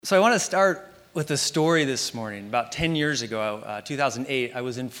So I want to start with a story this morning. About 10 years ago, 2008, I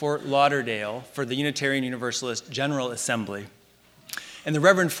was in Fort Lauderdale for the Unitarian Universalist General Assembly. And the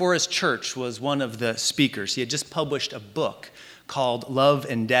Reverend Forrest Church was one of the speakers. He had just published a book called Love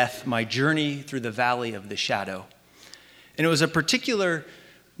and Death, My Journey Through the Valley of the Shadow. And it was a particular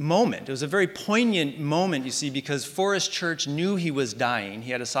moment. It was a very poignant moment, you see, because Forrest Church knew he was dying.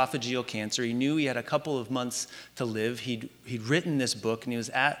 He had esophageal cancer. He knew he had a couple of months to live. He'd written this book, and he was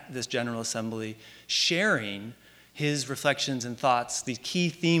at this General Assembly sharing his reflections and thoughts, the key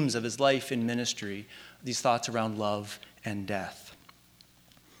themes of his life and ministry, these thoughts around love and death.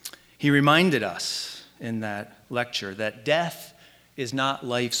 He reminded us in that lecture that death is not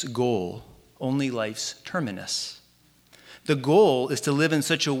life's goal, only life's terminus. The goal is to live in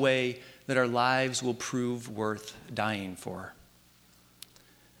such a way that our lives will prove worth dying for.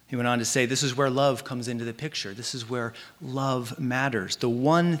 He went on to say, this is where love comes into the picture. This is where love matters. The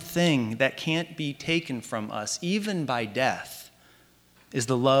one thing that can't be taken from us, even by death, is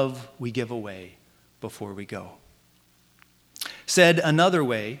the love we give away before we go. Said another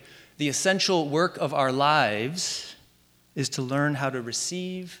way, the essential work of our lives is to learn how to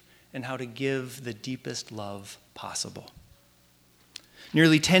receive and how to give the deepest love possible.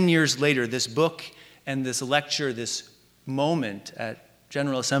 Nearly 10 years later, this book and this lecture, this moment at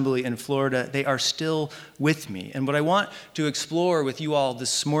General Assembly in Florida, they are still with me. And what I want to explore with you all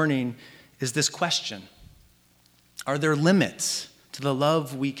this morning is this question. Are there limits to the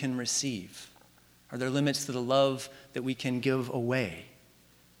love we can receive? Are there limits to the love that we can give away?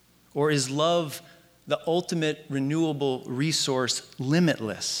 Or is love the ultimate renewable resource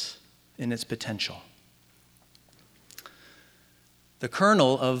limitless in its potential? The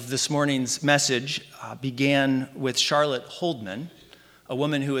kernel of this morning's message began with Charlotte Holdman, a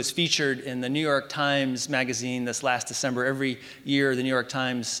woman who was featured in the New York Times magazine this last December. Every year, the New York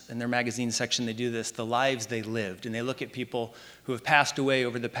Times, in their magazine section, they do this, The Lives They Lived. And they look at people who have passed away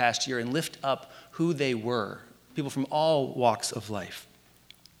over the past year and lift up who they were, people from all walks of life.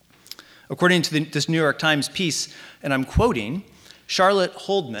 According to this New York Times piece, and I'm quoting, Charlotte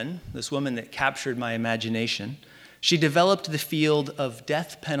Holdman, this woman that captured my imagination, she developed the field of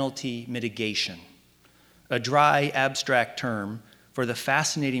death penalty mitigation, a dry, abstract term for the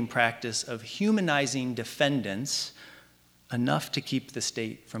fascinating practice of humanizing defendants enough to keep the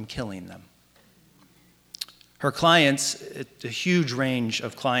state from killing them. Her clients, a huge range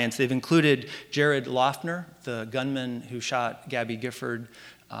of clients, they've included Jared Loughner, the gunman who shot Gabby Gifford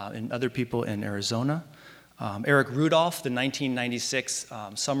and other people in Arizona, Eric Rudolph, the 1996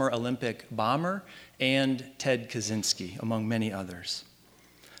 Summer Olympic bomber, and Ted Kaczynski, among many others.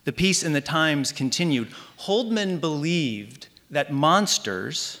 The piece in the Times continued, Holdman believed that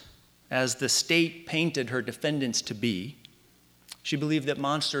monsters, as the state painted her defendants to be, she believed that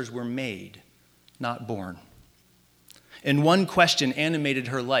monsters were made, not born. And one question animated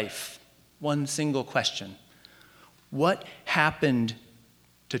her life, one single question. What happened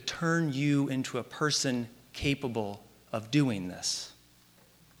to turn you into a person capable of doing this?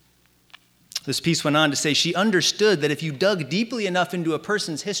 This piece went on to say she understood that if you dug deeply enough into a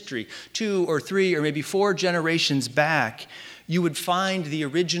person's history, 2 or 3 or maybe 4 generations back, you would find the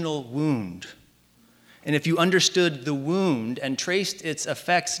original wound. And if you understood the wound and traced its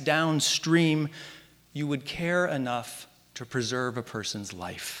effects downstream, you would care enough to preserve a person's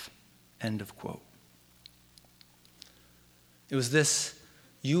life. End of quote. It was this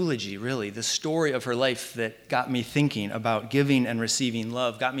eulogy, really, the story of her life that got me thinking about giving and receiving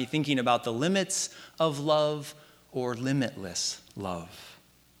love, got me thinking about the limits of love or limitless love.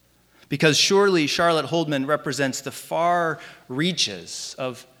 Because surely Charlotte Holdman represents the far reaches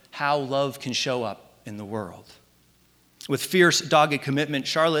of how love can show up in the world. With fierce, dogged commitment,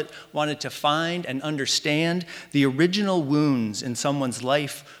 Charlotte wanted to find and understand the original wounds in someone's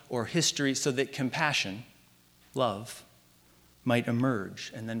life or history so that compassion, love, might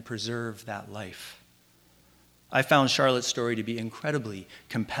emerge and then preserve that life. I found Charlotte's story to be incredibly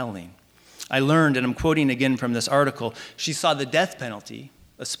compelling. I learned, and I'm quoting again from this article, she saw the death penalty,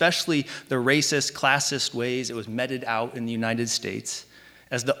 especially the racist, classist ways it was meted out in the United States,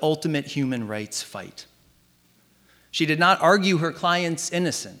 as the ultimate human rights fight. She did not argue her client's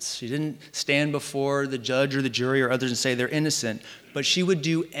innocence. She didn't stand before the judge or the jury or others and say they're innocent, but she would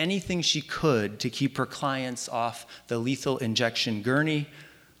do anything she could to keep her clients off the lethal injection gurney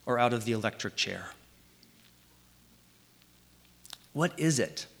or out of the electric chair. What is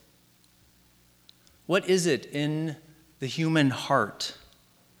it? What is it in the human heart?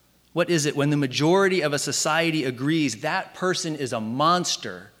 What is it when the majority of a society agrees that person is a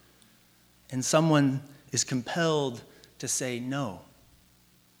monster and someone is compelled to say no?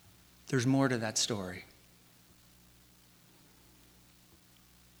 there's more to that story.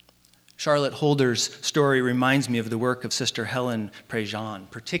 Charlotte Holder's story reminds me of the work of Sister Helen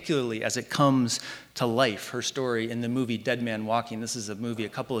Prejean, particularly as it comes to life, her story in the movie Dead Man Walking. This is a movie a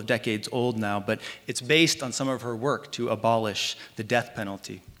couple of decades old now, but it's based on some of her work to abolish the death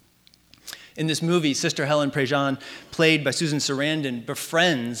penalty. In this movie, Sister Helen Prejean, played by Susan Sarandon,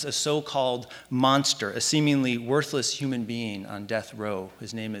 befriends a so-called monster, a seemingly worthless human being on death row.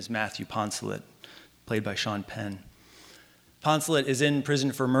 His name is Matthew Poncelet, played by Sean Penn. Poncelet is in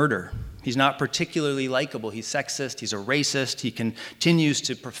prison for murder. He's not particularly likable. He's sexist. He's a racist. He continues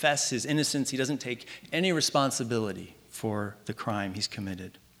to profess his innocence. He doesn't take any responsibility for the crime he's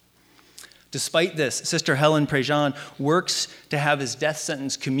committed. Despite this, Sister Helen Prejean works to have his death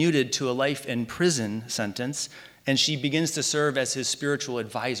sentence commuted to a life in prison sentence, and she begins to serve as his spiritual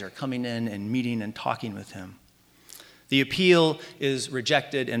advisor, coming in and meeting and talking with him. The appeal is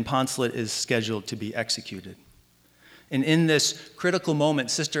rejected, and Poncelet is scheduled to be executed. And in this critical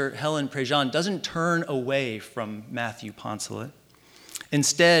moment, Sister Helen Prejean doesn't turn away from Matthew Poncelet.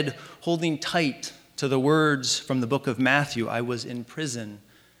 Instead, holding tight to the words from the book of Matthew, I was in prison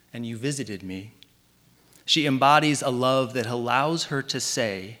and you visited me, she embodies a love that allows her to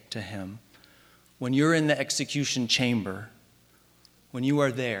say to him, when you're in the execution chamber, when you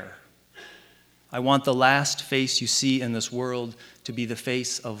are there, I want the last face you see in this world to be the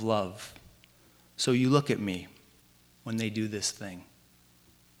face of love. So you look at me when they do this thing.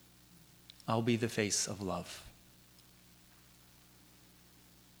 I'll be the face of love.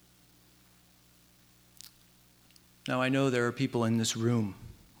 Now, I know there are people in this room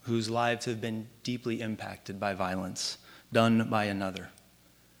whose lives have been deeply impacted by violence done by another.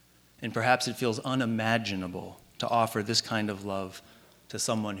 And perhaps it feels unimaginable to offer this kind of love to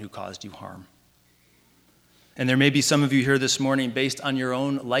someone who caused you harm. And there may be some of you here this morning, based on your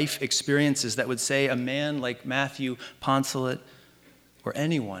own life experiences, that would say a man like Matthew Poncelet or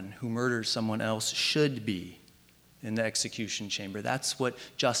anyone who murders someone else should be in the execution chamber. That's what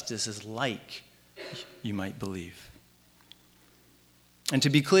justice is like, you might believe. And to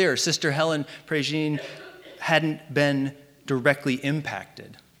be clear, Sister Helen Prejean hadn't been directly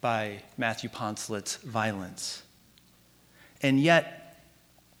impacted by Matthew Poncelet's violence. And yet,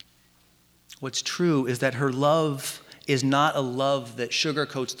 what's true is that her love is not a love that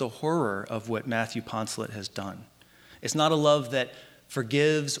sugarcoats the horror of what Matthew Poncelet has done. It's not a love that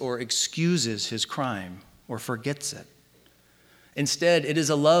forgives or excuses his crime or forgets it. Instead, it is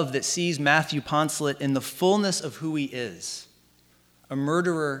a love that sees Matthew Poncelet in the fullness of who he is. A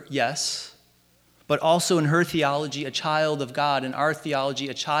murderer, yes, but also in her theology, a child of God, in our theology,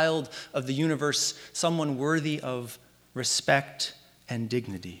 a child of the universe, someone worthy of respect and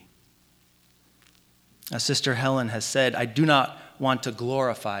dignity. As Sister Helen has said, I do not want to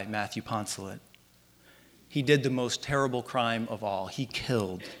glorify Matthew Poncelet. He did the most terrible crime of all. He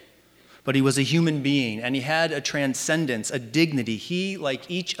killed. But he was a human being, and he had a transcendence, a dignity. He, like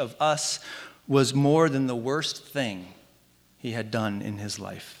each of us, was more than the worst thing he had done in his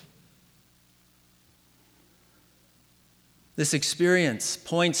life. This experience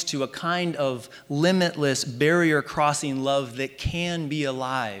points to a kind of limitless, barrier-crossing love that can be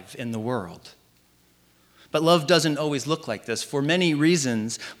alive in the world. But love doesn't always look like this. For many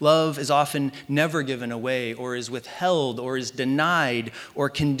reasons, love is often never given away, or is withheld, or is denied, or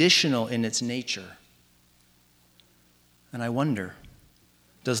conditional in its nature. And I wonder,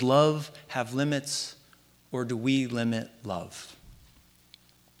 does love have limits, or do we limit love?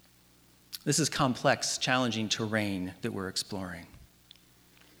 This is complex, challenging terrain that we're exploring.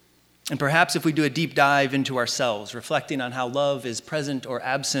 And perhaps if we do a deep dive into ourselves, reflecting on how love is present or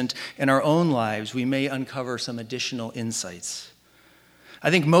absent in our own lives, we may uncover some additional insights.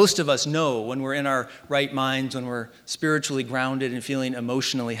 I think most of us know when we're in our right minds, when we're spiritually grounded and feeling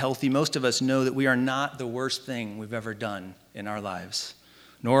emotionally healthy, most of us know that we are not the worst thing we've ever done in our lives,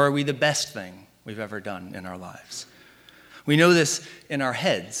 nor are we the best thing we've ever done in our lives. We know this in our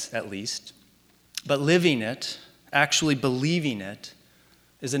heads, at least, but living it, actually believing it,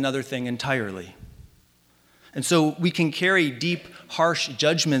 is another thing entirely. And so we can carry deep, harsh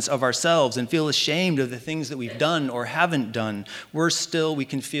judgments of ourselves and feel ashamed of the things that we've done or haven't done. Worse still, we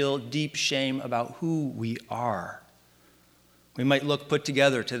can feel deep shame about who we are. We might look put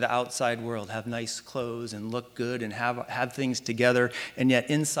together to the outside world, have nice clothes and look good and have things together, and yet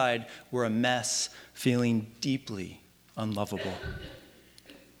inside we're a mess, feeling deeply unlovable.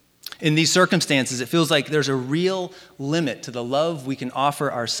 In these circumstances, it feels like there's a real limit to the love we can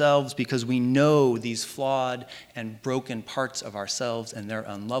offer ourselves because we know these flawed and broken parts of ourselves and they're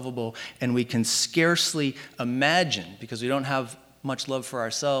unlovable, and we can scarcely imagine, because we don't have much love for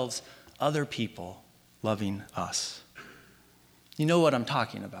ourselves, other people loving us. You know what I'm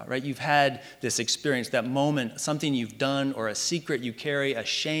talking about, right? You've had this experience, that moment, something you've done or a secret you carry, a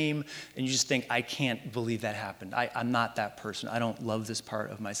shame, and you just think, I can't believe that happened. I'm not that person. I don't love this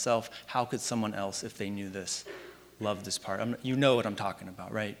part of myself. How could someone else, if they knew this, love this part? You know what I'm talking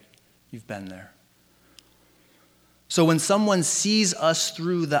about, right? You've been there. So when someone sees us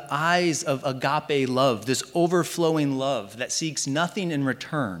through the eyes of agape love, this overflowing love that seeks nothing in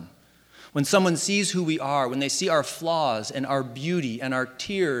return, when someone sees who we are, when they see our flaws and our beauty and our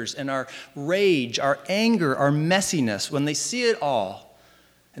tears and our rage, our anger, our messiness, when they see it all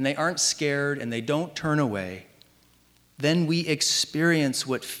and they aren't scared and they don't turn away, then we experience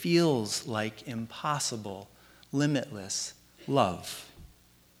what feels like impossible, limitless love.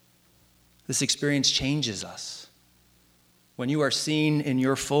 This experience changes us. When you are seen in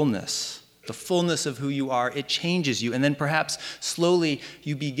your fullness, the fullness of who you are, it changes you. And then perhaps slowly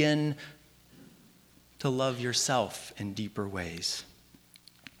you begin to love yourself in deeper ways.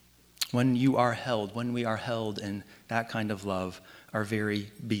 When we are held in that kind of love, our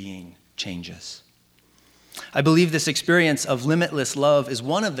very being changes. I believe this experience of limitless love is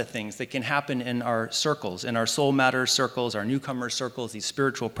one of the things that can happen in our circles, in our Soul Matters circles, our newcomer circles, these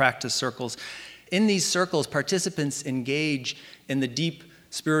spiritual practice circles. In these circles, participants engage in the deep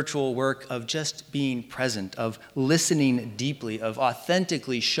spiritual work of just being present, of listening deeply, of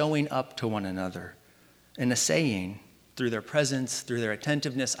authentically showing up to one another. And saying, through their presence, through their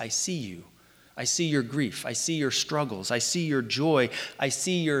attentiveness, I see you. I see your grief. I see your struggles. I see your joy. I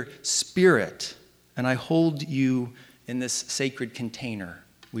see your spirit. And I hold you in this sacred container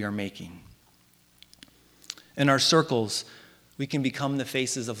we are making. In our circles, we can become the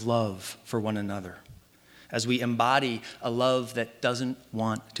faces of love for one another as we embody a love that doesn't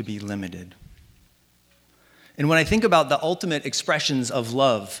want to be limited. And when I think about the ultimate expressions of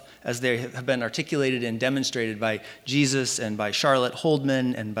love, as they have been articulated and demonstrated by Jesus and by Charlotte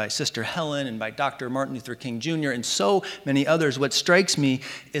Holdman and by Sister Helen and by Dr. Martin Luther King Jr. and so many others, what strikes me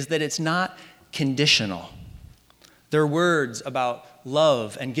is that it's not conditional. Their words about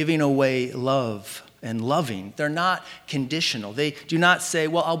love and giving away love and loving, they're not conditional. They do not say,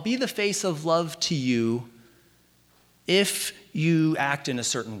 well, I'll be the face of love to you if you act in a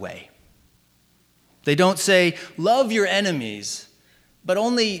certain way. They don't say, love your enemies, but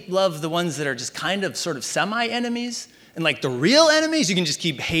only love the ones that are just kind of sort of semi-enemies. And like the real enemies, you can just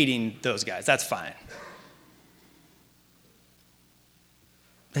keep hating those guys. That's fine.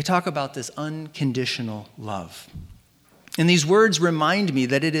 They talk about this unconditional love. And these words remind me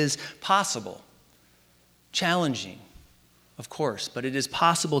that it is possible, challenging, of course, but it is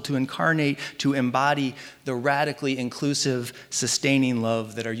possible to incarnate, to embody the radically inclusive, sustaining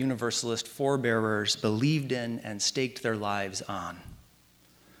love that our Universalist forebearers believed in and staked their lives on.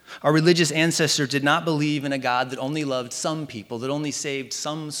 Our religious ancestors did not believe in a God that only loved some people, that only saved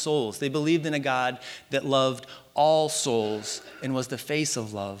some souls. They believed in a God that loved all souls and was the face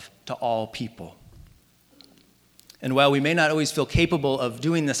of love to all people. And while we may not always feel capable of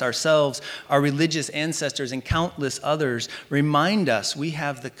doing this ourselves, our religious ancestors and countless others remind us we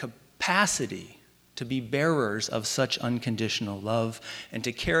have the capacity to be bearers of such unconditional love and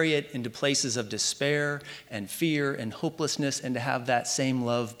to carry it into places of despair and fear and hopelessness, and to have that same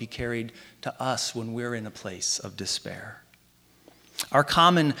love be carried to us when we're in a place of despair. Our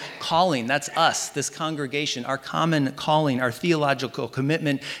common calling, that's us, this congregation, our common calling, our theological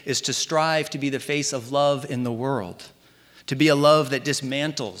commitment is to strive to be the face of love in the world, to be a love that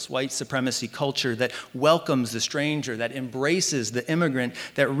dismantles white supremacy culture, that welcomes the stranger, that embraces the immigrant,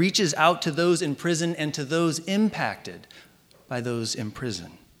 that reaches out to those in prison and to those impacted by those in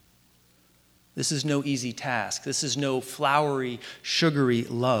prison. This is no easy task. This is no flowery, sugary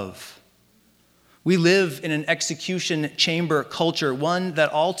love. We live in an execution chamber culture, one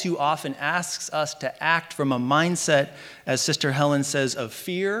that all too often asks us to act from a mindset, as Sister Helen says, of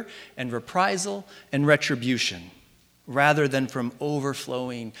fear and reprisal and retribution, rather than from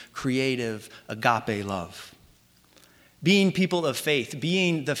overflowing, creative, agape love. Being people of faith,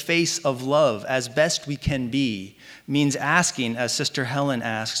 being the face of love as best we can be, means asking, as Sister Helen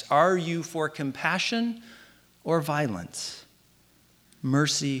asks, are you for compassion or violence?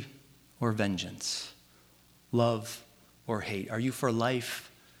 Mercy or vengeance? Love or hate? Are you for life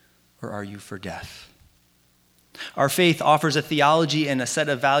or are you for death? Our faith offers a theology and a set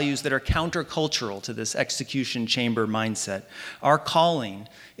of values that are countercultural to this execution chamber mindset. Our calling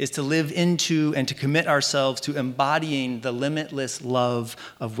is to live into and to commit ourselves to embodying the limitless love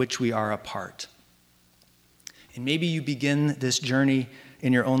of which we are a part. And maybe you begin this journey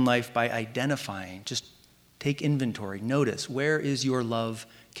in your own life by identifying, just take inventory, notice, where is your love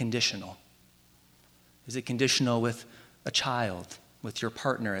conditional? Is it conditional with a child, with your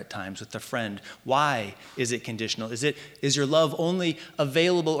partner at times, with a friend? Why is it conditional? Is your love only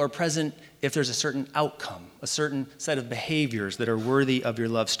available or present if there's a certain outcome, a certain set of behaviors that are worthy of your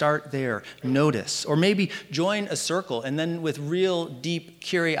love? Start there, notice, or maybe join a circle and then with real deep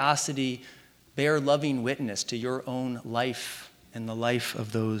curiosity, bear loving witness to your own life and the life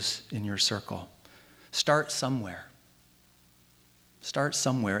of those in your circle. Start somewhere. Start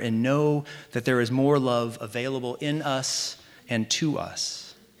somewhere and know that there is more love available in us and to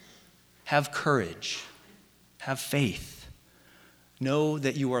us. Have courage. Have faith. Know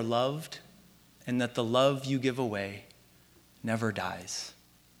that you are loved and that the love you give away never dies.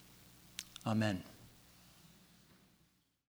 Amen.